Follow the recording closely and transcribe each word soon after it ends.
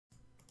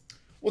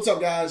What's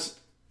up, guys?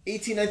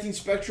 1819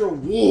 Spectra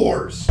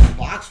Wars.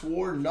 Box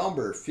War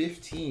number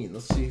 15.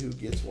 Let's see who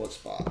gets what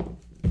spot.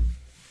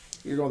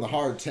 You're going the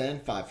hard 10,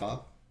 5-5.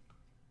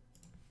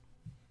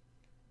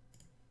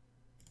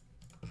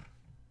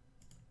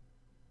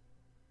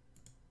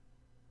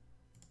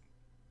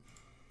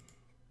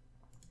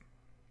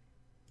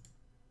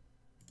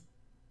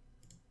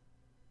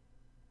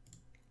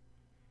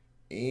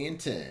 And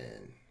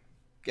 10.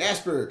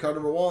 Gasper, card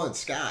number 1.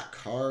 Scott,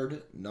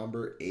 card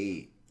number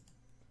 8.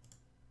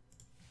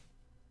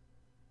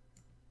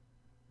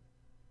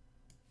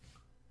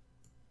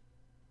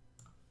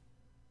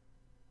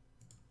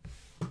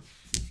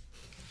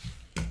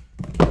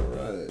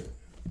 Alright.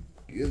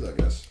 Good, I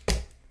guess.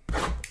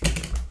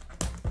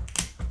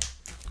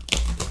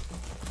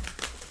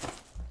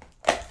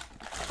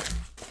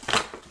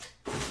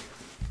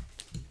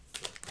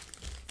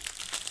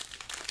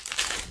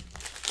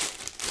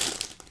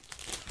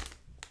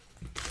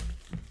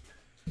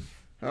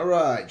 All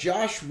right,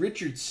 Josh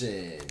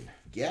Richardson,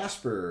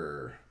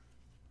 Gasper,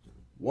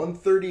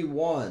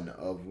 131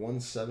 of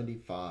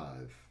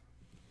 175.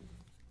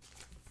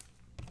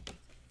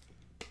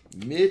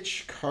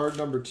 Mitch, card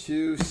number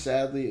 2,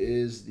 sadly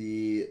is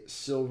the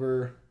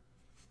silver,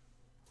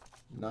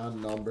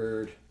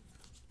 non-numbered,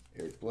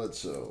 Eric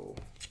Bledsoe.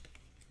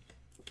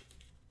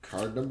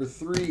 Card number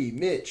 3,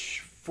 Mitch,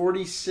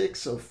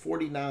 46 of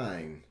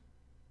 49.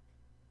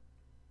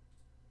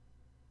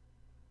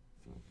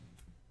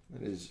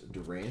 That is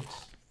Durant.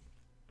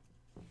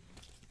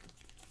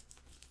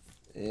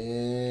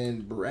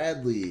 And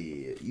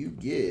Bradley, you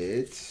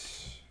get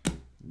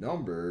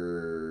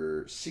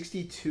number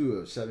 62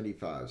 of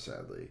 75,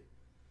 sadly,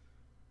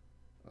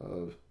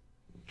 of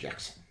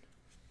Jackson.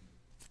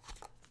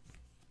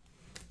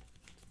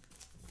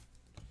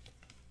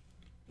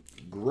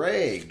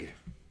 Greg,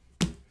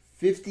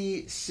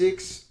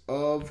 56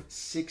 of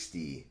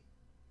 60.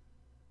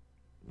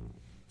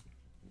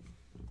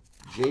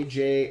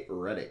 JJ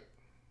Redick.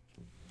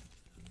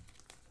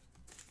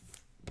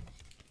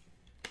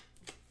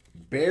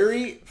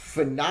 Barry,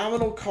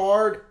 phenomenal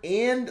card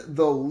and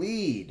the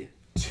lead.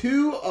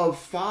 2 of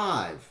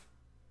 5.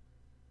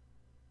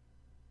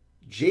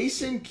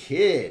 Jason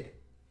Kidd.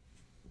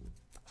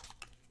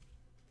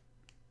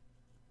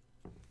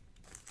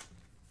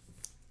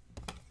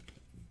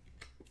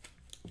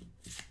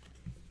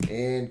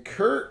 And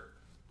Kurt.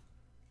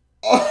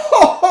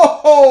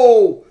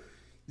 Oh!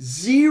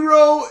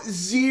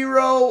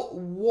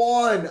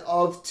 001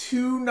 of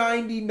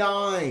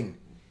 299.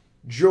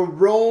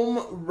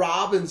 Jerome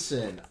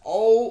Robinson.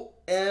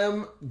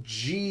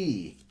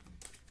 OMG.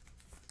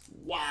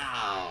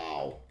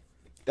 Wow.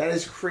 That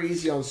is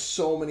crazy on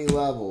so many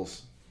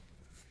levels.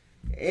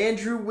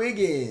 Andrew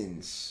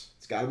Wiggins.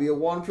 It's got to be a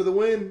 1 for the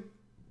win.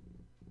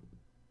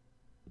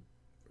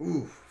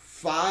 Ooh,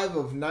 5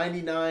 of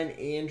 99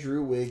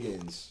 Andrew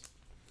Wiggins.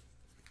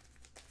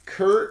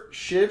 Kurt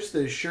ships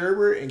to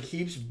Sherbert and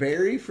keeps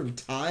Barry from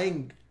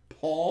tying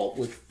Paul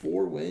with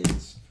 4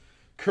 wins.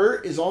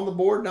 Kurt is on the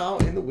board now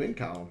in the win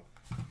column.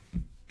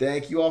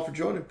 Thank you all for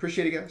joining.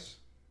 Appreciate it, guys.